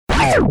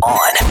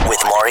On with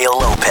Mario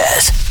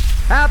Lopez.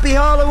 Happy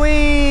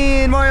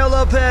Halloween! Mario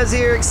Lopez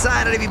here.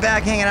 Excited to be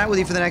back hanging out with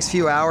you for the next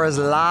few hours.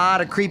 A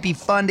lot of creepy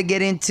fun to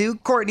get into.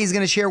 Courtney's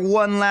going to share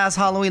one last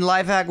Halloween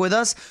life hack with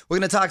us. We're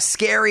going to talk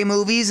scary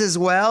movies as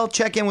well.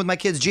 Check in with my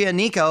kids, Gia and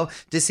Nico,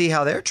 to see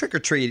how their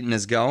trick-or-treating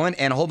is going.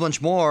 And a whole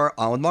bunch more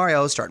on with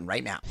Mario starting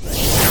right now.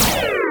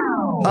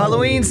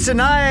 Halloween's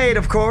tonight,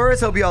 of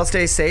course. Hope you all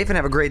stay safe and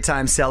have a great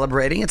time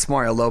celebrating. It's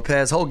Mario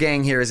Lopez. Whole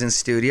gang here is in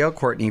studio.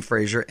 Courtney,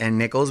 Fraser, and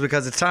Nichols,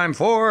 because it's time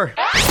for...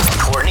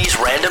 Courtney's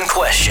Random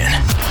Question.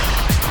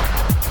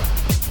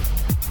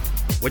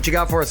 What you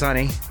got for us,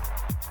 honey?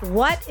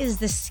 What is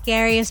the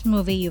scariest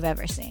movie you've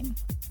ever seen?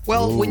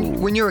 Well,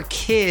 when you're a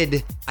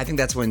kid, I think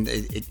that's when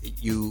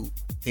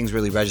things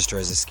really register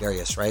as the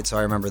scariest, right? So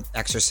I remember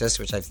Exorcist,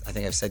 which I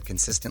think I've said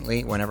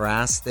consistently whenever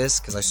asked this,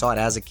 because I saw it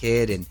as a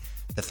kid, and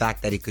the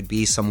fact that it could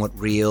be somewhat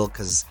real,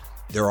 because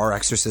there are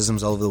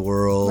exorcisms all over the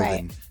world, right.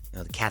 And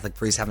the Catholic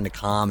priest having to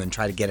come and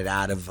try to get it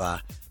out of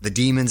the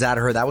demons out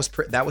of her.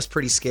 That was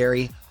pretty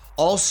scary.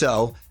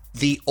 Also,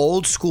 the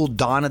old school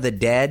Dawn of the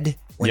Dead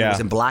when it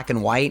was in black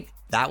and white,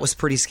 that was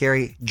pretty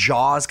scary.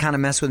 Jaws kind of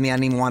messed with me. I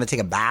didn't even want to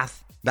take a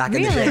bath back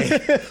in the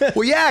day.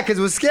 Well, yeah, because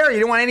it was scary. You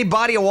didn't want any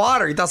body of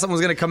water. You thought someone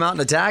was going to come out and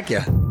attack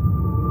you.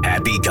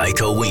 Happy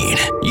Geico-ween.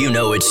 You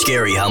know it's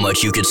scary how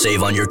much you could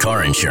save on your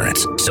car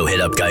insurance. So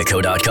hit up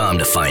geico.com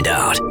to find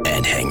out.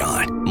 And hang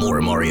on,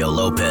 more Mario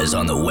Lopez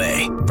on the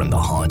way from the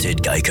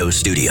haunted Geico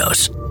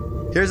Studios.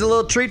 Here's a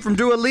little treat from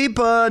Dua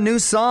Lipa, new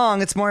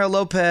song. It's Mario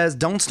Lopez,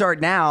 Don't Start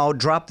Now,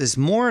 dropped this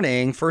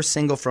morning. First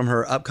single from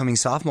her upcoming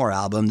sophomore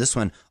album. This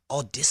one,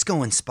 all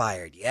disco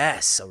inspired.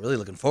 Yes, so really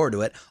looking forward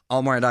to it.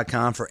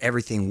 Allmario.com for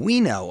everything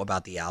we know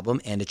about the album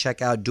and to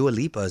check out Dua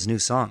Lipa's new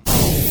song.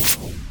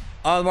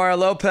 I'm Mario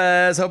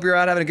Lopez. Hope you're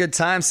out having a good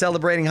time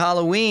celebrating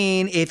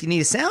Halloween. If you need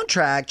a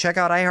soundtrack, check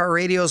out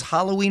iHeartRadio's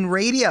Halloween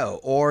Radio,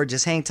 or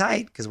just hang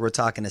tight because we're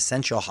talking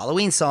essential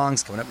Halloween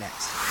songs coming up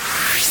next.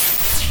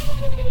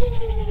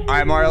 All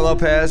right, Mario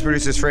Lopez,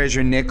 producers Fraser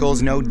and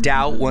Nichols. No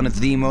doubt one of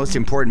the most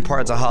important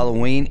parts of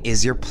Halloween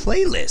is your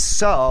playlist.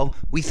 So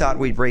we thought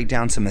we'd break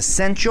down some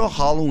essential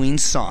Halloween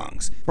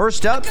songs.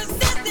 First up...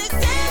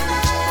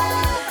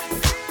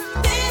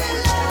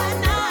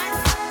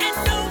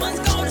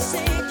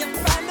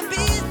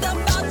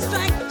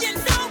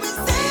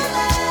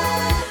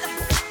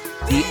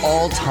 the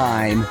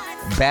all-time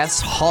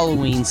best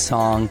Halloween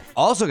song.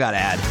 Also got to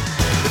add.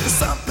 There's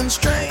something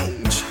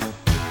strange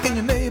in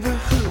your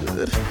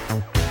neighborhood.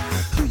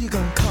 Who you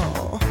gonna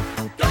call?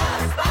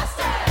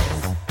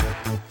 Ghostbusters!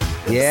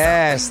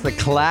 Yes, the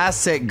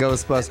classic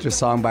Ghostbusters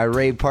song by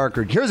Ray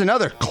Parker. Here's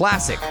another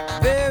classic.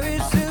 Very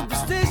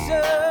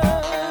superstitious.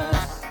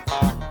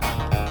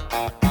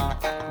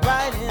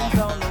 Writings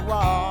on the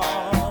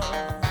wall.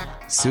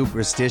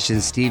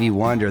 Superstition, Stevie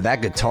Wonder.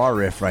 That guitar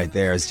riff right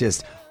there is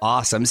just...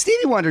 awesome.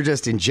 Stevie Wonder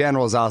just in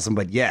general is awesome,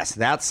 but yes,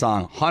 that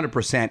song,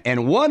 100%.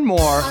 And one more.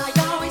 I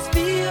always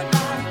feel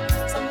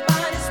like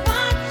somebody's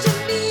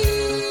watching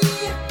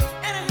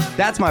me.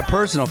 That's my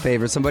personal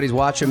favorite, Somebody's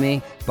Watching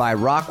Me by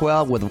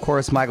Rockwell with, of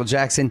course, Michael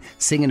Jackson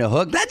singing a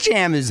hook. That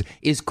jam is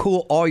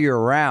cool all year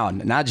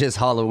round, not just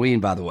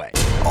Halloween, by the way.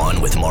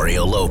 On with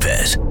Mario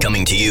Lopez,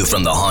 coming to you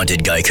from the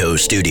haunted Geico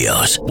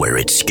Studios, where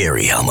it's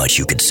scary how much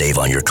you could save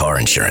on your car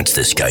insurance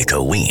this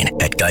Geico-ween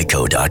at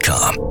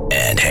geico.com.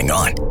 And hang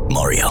on,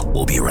 Mario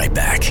will be right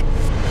back.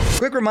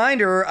 Quick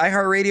reminder,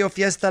 iHeartRadio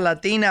Fiesta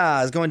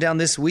Latina is going down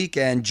this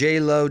weekend.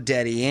 J-Lo,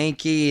 Daddy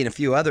Yankee, and a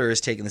few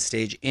others taking the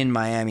stage in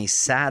Miami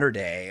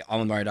Saturday.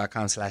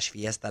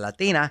 allwithmario.com/Fiesta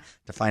Latina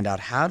to find out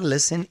how to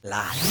listen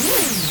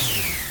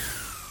live.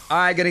 All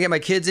right, going to get my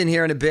kids in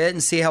here in a bit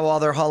and see how all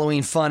their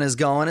Halloween fun is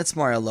going. It's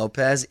Mario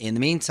Lopez. In the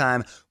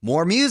meantime,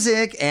 more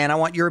music, and I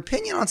want your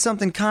opinion on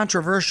something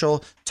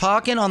controversial.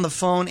 Talking on the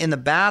phone in the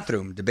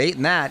bathroom.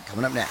 Debating that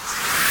coming up next.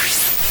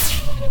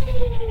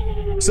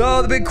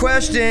 So the big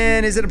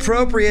question, is it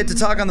appropriate to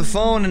talk on the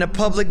phone in a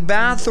public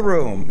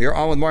bathroom? You're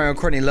on with Mario and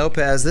Courtney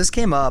Lopez. This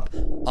came up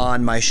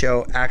on my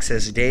show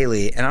Access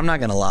Daily, and I'm not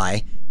going to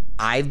lie.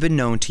 I've been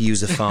known to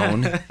use a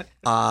phone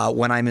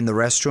when I'm in the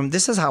restroom.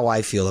 This is how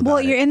I feel about it.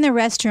 Well, you're in the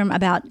restroom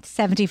about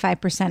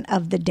 75%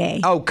 of the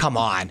day. Oh, come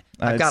on.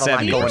 I've got a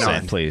lot going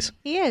on. Please.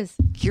 He is.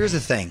 Here's the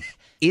thing.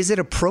 Is it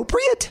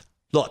appropriate?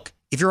 Look,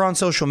 if you're on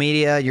social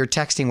media, you're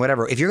texting,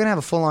 whatever, if you're going to have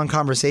a full-on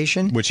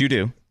conversation. Which you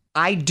do.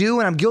 I do,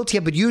 and I'm guilty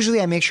of, but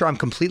usually I make sure I'm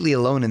completely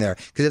alone in there.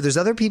 Because if there's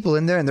other people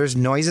in there and there's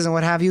noises and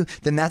what have you,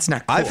 then that's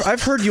not cool.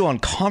 I've heard you on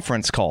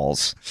conference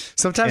calls.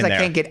 Sometimes I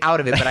can't get out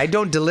of it, but I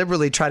don't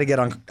deliberately try to get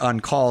on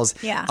calls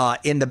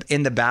in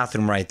the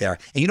bathroom right there.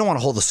 And you don't want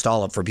to hold the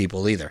stall up for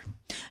people either.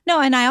 No,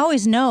 and I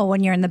always know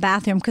when you're in the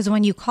bathroom because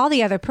when you call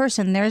the other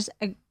person, there's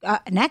an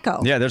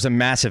echo. Yeah, there's a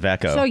massive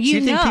echo. So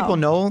you think people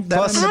know that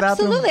I'm in the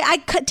bathroom? Absolutely. I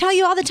tell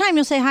you all the time.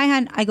 You'll say, hi,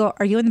 hon. I go,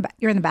 you're in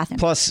the bathroom.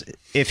 Plus,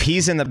 if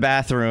he's in the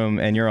bathroom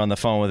and you're on the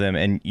phone with him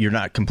and you're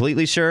not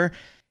completely sure,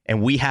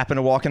 and we happen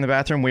to walk in the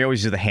bathroom, we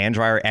always do the hand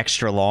dryer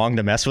extra long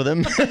to mess with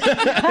him.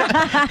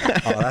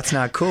 Oh, that's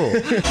not cool.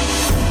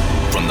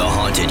 From the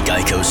haunted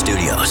Geico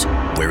Studios,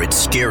 where it's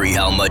scary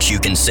how much you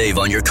can save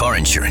on your car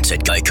insurance at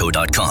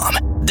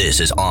geico.com.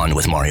 This is On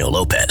with Mario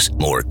Lopez.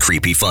 More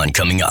creepy fun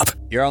coming up.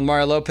 You're on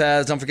Mario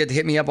Lopez. Don't forget to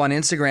hit me up on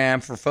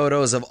Instagram for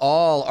photos of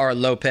all our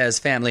Lopez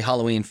family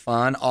Halloween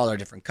fun, all our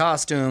different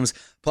costumes,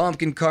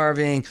 pumpkin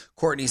carving,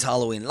 Courtney's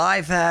Halloween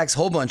life hacks,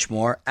 whole bunch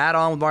more. Add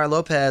On with Mario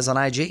Lopez on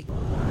IG.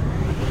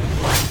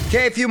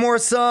 Okay, a few more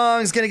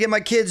songs. Gonna get my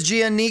kids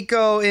Gia and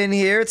Nico in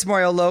here. It's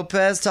Mario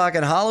Lopez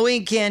talking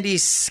Halloween candy,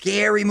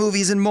 scary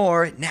movies, and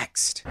more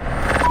next.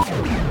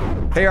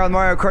 Hey, you're on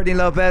Mario, Courtney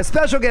Lopez.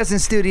 Special guest in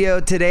studio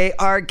today,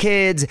 our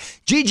kids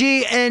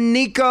Gigi and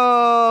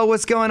Nico.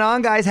 What's going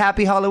on, guys?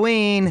 Happy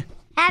Halloween.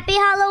 Happy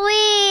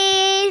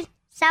Halloween!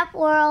 Sup,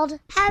 world?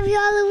 Happy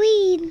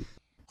Halloween!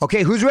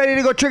 Okay, who's ready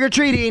to go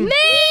trick-or-treating? Me!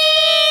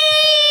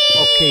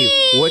 Okay,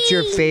 what's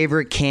your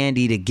favorite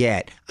candy to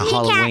get on Kit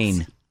Halloween?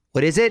 Kats.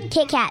 What is it?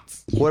 Kit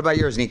Kats. What about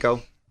yours,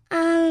 Nico?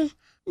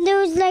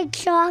 There's like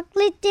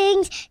chocolate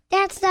things.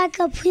 That's like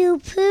a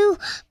poo-poo.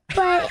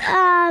 But,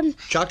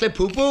 Chocolate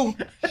poo-poo?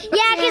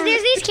 yeah, because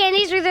there's these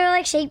candies where they're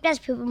like shaped as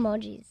poop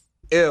emojis.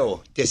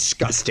 Ew,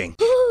 disgusting.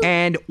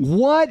 And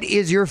what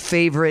is your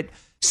favorite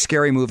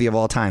scary movie of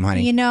all time,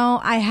 honey? You know,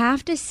 I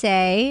have to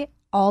say,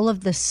 all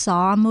of the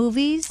Saw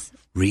movies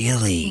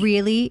Really?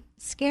 really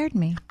scared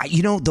me.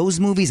 You know, those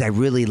movies I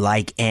really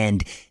like,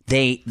 and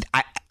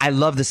I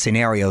love the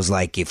scenarios,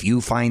 like if you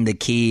find the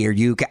key or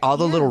all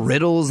the little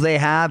riddles they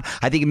have.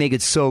 I think it makes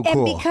it so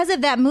cool. And because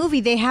of that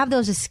movie, they have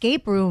those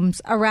escape rooms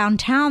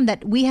around town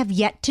that we have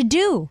yet to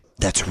do.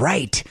 That's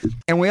right.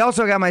 And we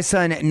also got my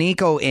son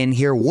Nico in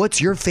here. What's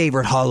your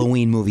favorite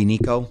Halloween movie,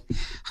 Nico?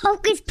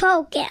 Hocus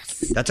Pocus.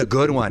 That's a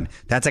good one.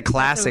 That's a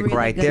classic really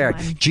right good there.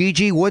 one.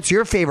 Gigi, what's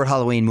your favorite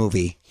Halloween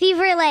movie?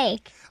 Fever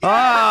Lake.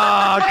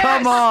 Oh,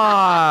 come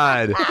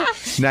on.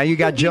 Now you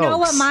got jokes. You know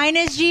what mine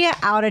is, Gia?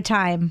 Out of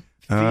Time.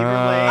 Fever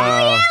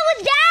Yeah,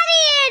 with Daddy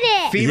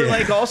in it. Fever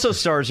Lake also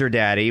stars your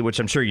daddy, which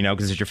I'm sure you know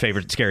because it's your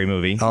favorite scary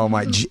movie. Oh,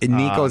 my.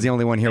 Nico's the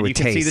only one here And with you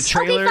can taste. see the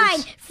trailers. Okay, fine.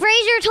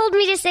 Fraser told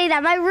me to say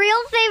that. My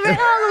real favorite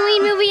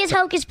Halloween movie is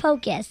Hocus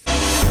Pocus.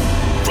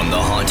 From the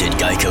haunted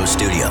Geico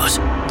Studios,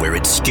 where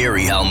it's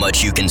scary how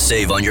much you can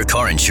save on your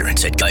car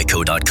insurance at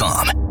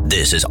geico.com.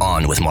 This is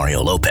On with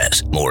Mario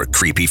Lopez. More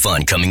creepy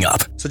fun coming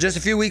up. So just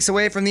a few weeks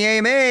away from the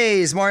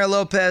AMAs, Mario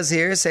Lopez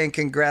here saying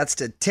congrats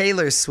to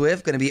Taylor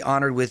Swift, going to be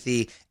honored with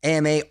the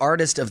AMA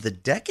Artist of the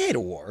Decade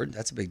Award.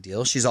 That's a big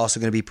deal. She's also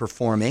going to be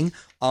performing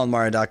on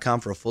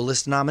Mario.com for a full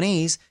list of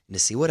nominees and to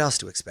see what else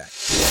to expect.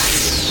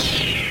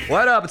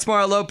 What up? It's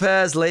Mario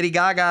Lopez. Lady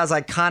Gaga's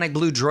iconic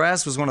blue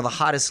dress was one of the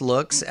hottest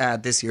looks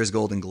at this year's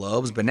Golden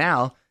Globes, but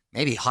now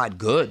maybe hot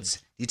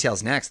goods.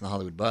 Details next in the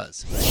Hollywood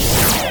Buzz.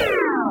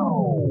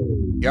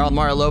 You're on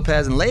Mario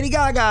Lopez, and Lady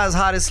Gaga's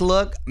hottest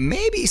look,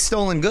 maybe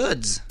stolen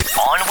goods.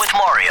 On with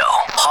Mario,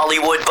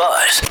 Hollywood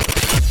Buzz.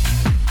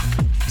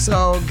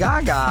 So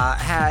Gaga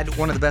had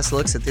one of the best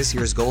looks at this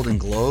year's Golden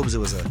Globes. It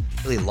was a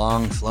really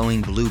long, flowing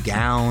blue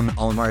gown.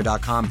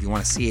 AllInMario.com if you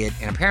want to see it.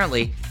 And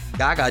apparently,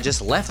 Gaga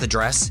just left the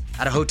dress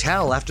at a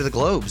hotel after the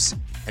Globes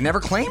and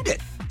never claimed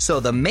it. So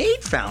the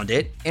maid found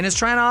it and is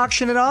trying to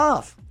auction it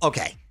off.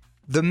 Okay,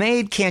 the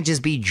maid can't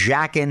just be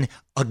jacking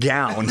a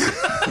gown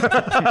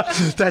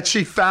that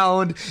she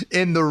found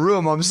in the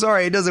room. I'm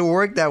sorry, it doesn't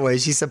work that way.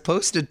 She's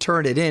supposed to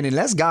turn it in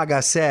unless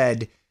Gaga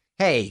said,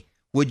 hey,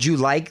 would you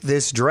like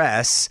this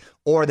dress?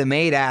 Or the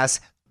maid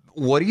asked,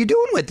 what are you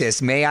doing with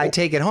this? May I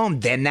take it home?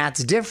 Then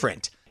that's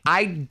different.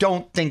 I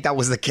don't think that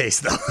was the case,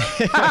 though.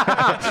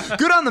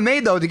 Good on the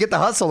maid, though, to get the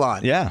hustle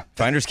on. Yeah,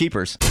 finders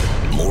keepers.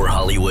 More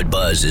Hollywood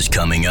Buzz is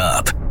coming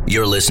up.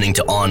 You're listening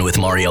to On with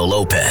Mario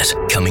Lopez,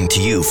 coming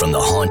to you from the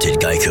haunted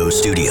Geico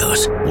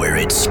Studios, where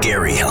it's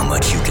scary how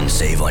much you can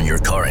save on your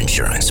car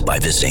insurance by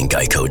visiting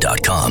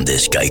geico.com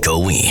this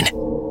Geico-ween.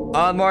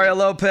 On Mario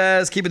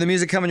Lopez, keeping the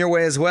music coming your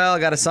way as well.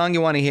 Got a song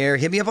you want to hear?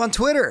 Hit me up on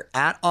Twitter,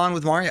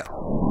 @OnWithMario.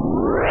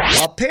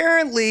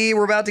 Apparently,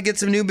 we're about to get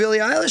some new Billie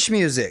Eilish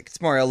music.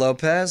 It's Mario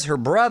Lopez. Her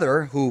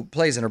brother, who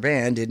plays in her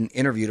band, did an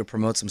interview to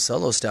promote some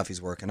solo stuff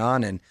he's working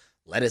on and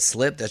let it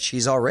slip that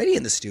she's already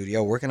in the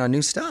studio working on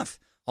new stuff.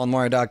 On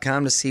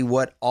Mario.com to see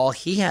what all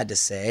he had to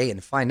say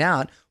and find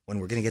out when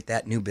we're going to get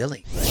that new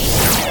Billie.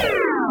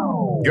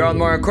 You're on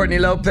Mario, Courtney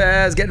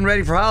Lopez, getting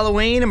ready for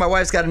Halloween, and my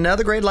wife's got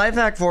another great life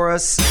hack for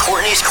us.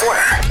 Courtney's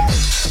Corner.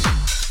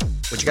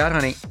 What you got,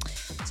 honey?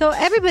 So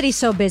everybody's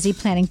so busy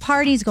planning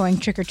parties, going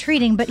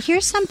trick-or-treating, but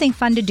here's something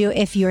fun to do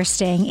if you're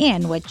staying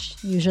in, which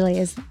usually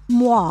is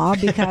moi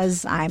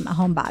because I'm a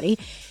homebody.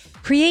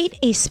 Create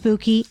a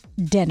spooky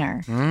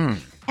dinner.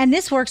 And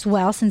this works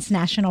well since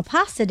National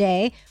Pasta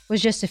Day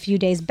was just a few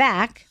days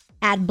back.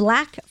 Add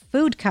black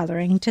food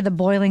coloring to the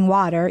boiling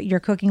water you're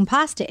cooking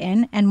pasta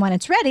in, and when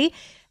it's ready,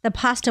 the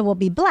pasta will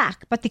be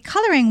black, but the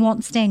coloring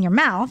won't stay in your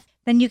mouth.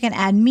 Then you can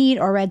add meat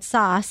or red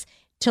sauce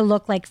to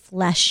look like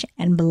flesh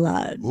and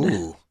blood.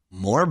 Ooh,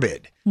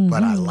 morbid,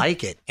 but I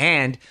like it.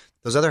 And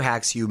those other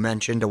hacks you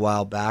mentioned a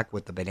while back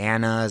with the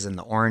bananas and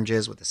the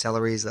oranges with the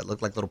celeries that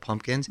look like little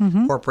pumpkins,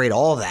 incorporate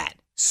all that.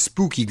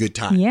 spooky good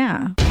time.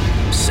 Yeah.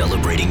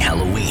 Celebrating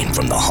Halloween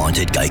from the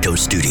Haunted Geico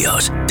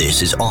Studios.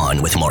 This is On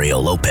with Mario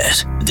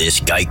Lopez. This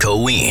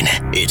Geico-ween.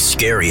 It's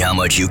scary how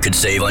much you could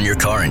save on your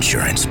car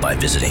insurance by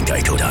visiting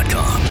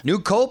geico.com. New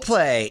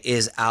Coldplay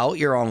is out.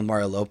 You're on with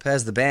Mario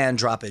Lopez. The band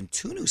dropping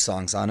 2 new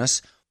songs on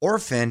us,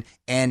 Orphan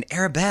and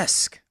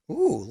Arabesque.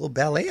 Ooh, a little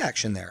ballet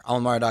action there.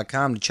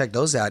 OnMario.com to check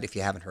those out if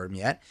you haven't heard them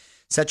yet.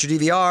 Set your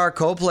DVR.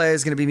 Coldplay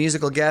is going to be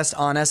musical guest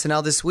on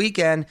SNL this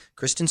weekend.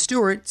 Kristen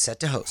Stewart set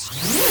to host.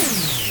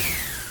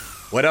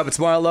 What up? It's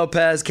Mario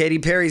Lopez. Katy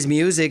Perry's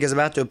music is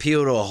about to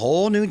appeal to a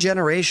whole new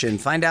generation.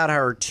 Find out how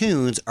her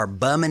tunes are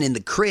bumming in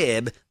the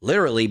crib,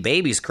 literally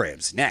babies'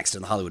 cribs, next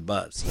on the Hollywood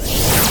Buzz.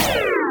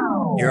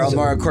 You're on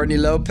Mario Courtney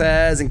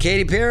Lopez, and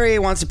Katy Perry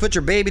wants to put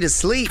your baby to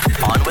sleep.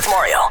 On with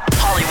Mario,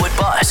 Hollywood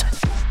Buzz.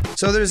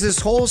 So there's this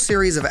whole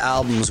series of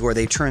albums where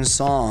they turn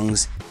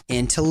songs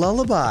into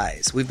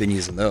lullabies. We've been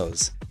using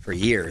those for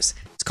years.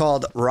 It's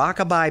called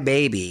Rockabye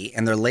Baby,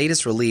 and their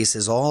latest release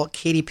is all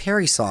Katy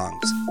Perry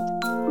songs.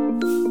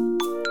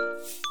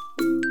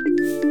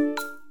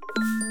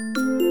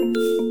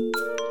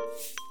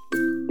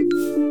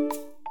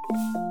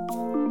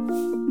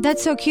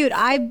 That's so cute.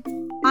 I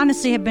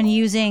honestly have been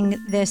using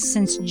this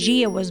since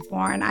Gia was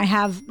born. I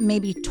have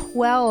maybe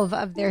 12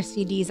 of their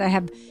CDs. I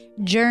have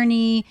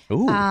Journey.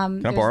 Ooh,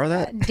 can I borrow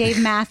that? Dave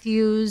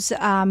Matthews.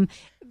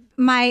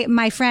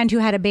 My friend who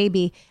had a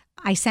baby,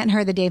 I sent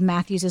her the Dave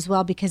Matthews as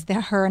well because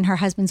her and her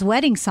husband's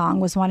wedding song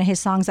was one of his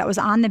songs that was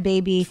on the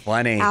baby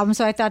album.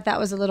 So I thought that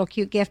was a little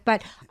cute gift.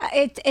 But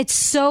it's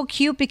so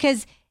cute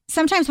because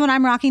sometimes when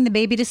I'm rocking the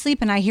baby to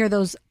sleep and I hear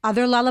those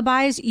other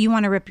lullabies, you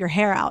want to rip your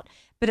hair out.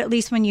 But at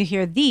least when you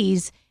hear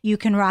these, you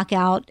can rock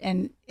out,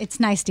 and it's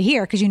nice to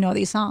hear because you know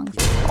these songs.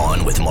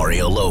 On with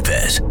Mario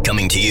Lopez,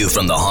 coming to you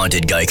from the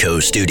Haunted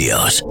Geico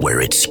Studios, where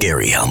it's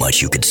scary how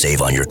much you could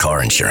save on your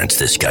car insurance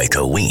this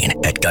Geico-ween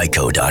at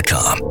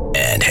geico.com.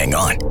 And hang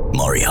on,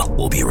 Mario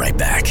will be right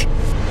back.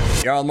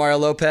 You're on Mario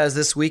Lopez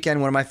this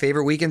weekend, one of my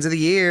favorite weekends of the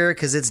year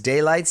because it's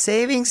daylight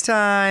savings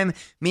time,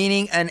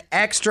 meaning an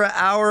extra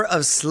hour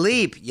of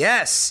sleep.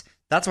 Yes.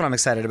 That's what I'm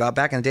excited about.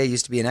 Back in the day, it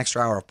used to be an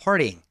extra hour of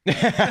partying.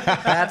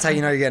 That's how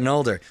you know you're getting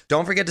older.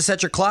 Don't forget to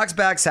set your clocks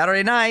back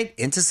Saturday night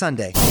into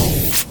Sunday.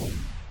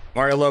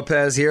 Mario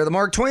Lopez here. The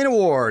Mark Twain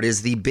Award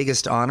is the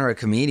biggest honor a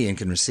comedian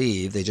can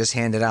receive. They just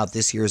handed out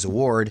this year's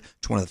award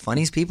to one of the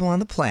funniest people on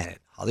the planet.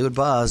 Hollywood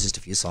Buzz, just a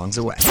few songs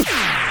away.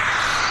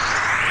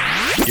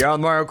 You're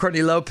on Mario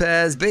Courtney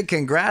Lopez. Big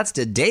congrats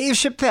to Dave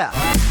Chappelle.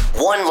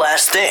 One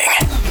last thing.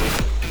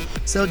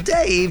 So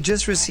Dave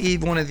just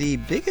received one of the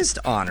biggest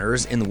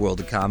honors in the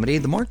world of comedy,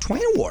 the Mark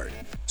Twain Award.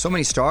 So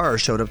many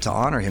stars showed up to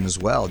honor him as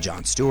well.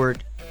 Jon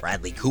Stewart,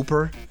 Bradley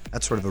Cooper.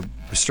 That's sort of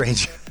a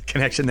strange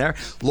connection there.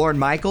 Lorne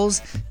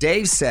Michaels.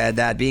 Dave said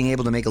that being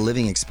able to make a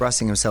living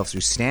expressing himself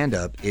through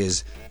stand-up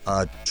is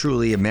a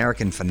truly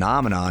American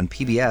phenomenon.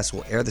 PBS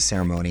will air the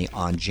ceremony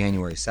on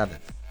January 7th.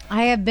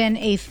 I have been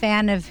a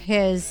fan of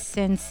his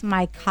since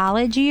my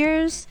college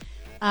years,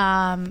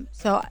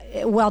 so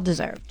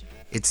well-deserved.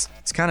 It's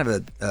kind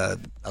of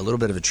a little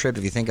bit of a trip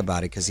if you think about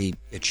it because he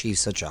achieved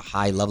such a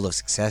high level of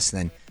success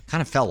and then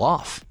kind of fell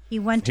off. He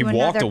went to He another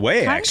walked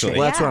away, country. actually.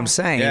 Well, that's what I'm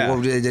saying. Yeah.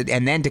 Well,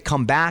 and then to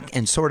come back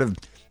and sort of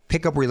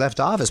pick up where he left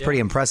off is pretty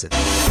impressive.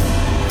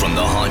 From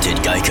the Haunted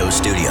Geico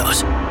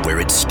Studios, where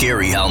it's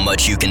scary how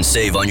much you can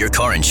save on your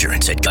car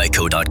insurance at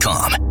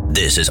geico.com.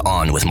 This is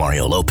On with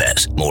Mario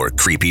Lopez. More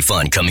creepy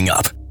fun coming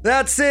up.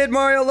 That's it,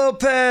 Mario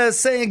Lopez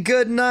saying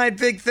good night.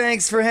 Big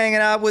thanks for hanging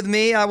out with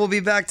me. I will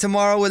be back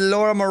tomorrow with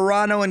Laura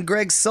Morano and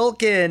Greg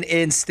Sulkin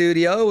in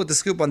studio with the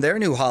scoop on their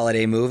new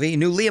holiday movie,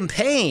 new Liam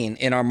Payne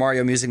in our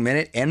Mario Music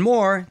Minute, and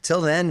more.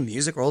 Till then,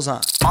 music rolls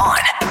on.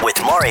 On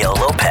with Mario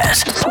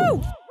Lopez.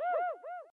 Woo!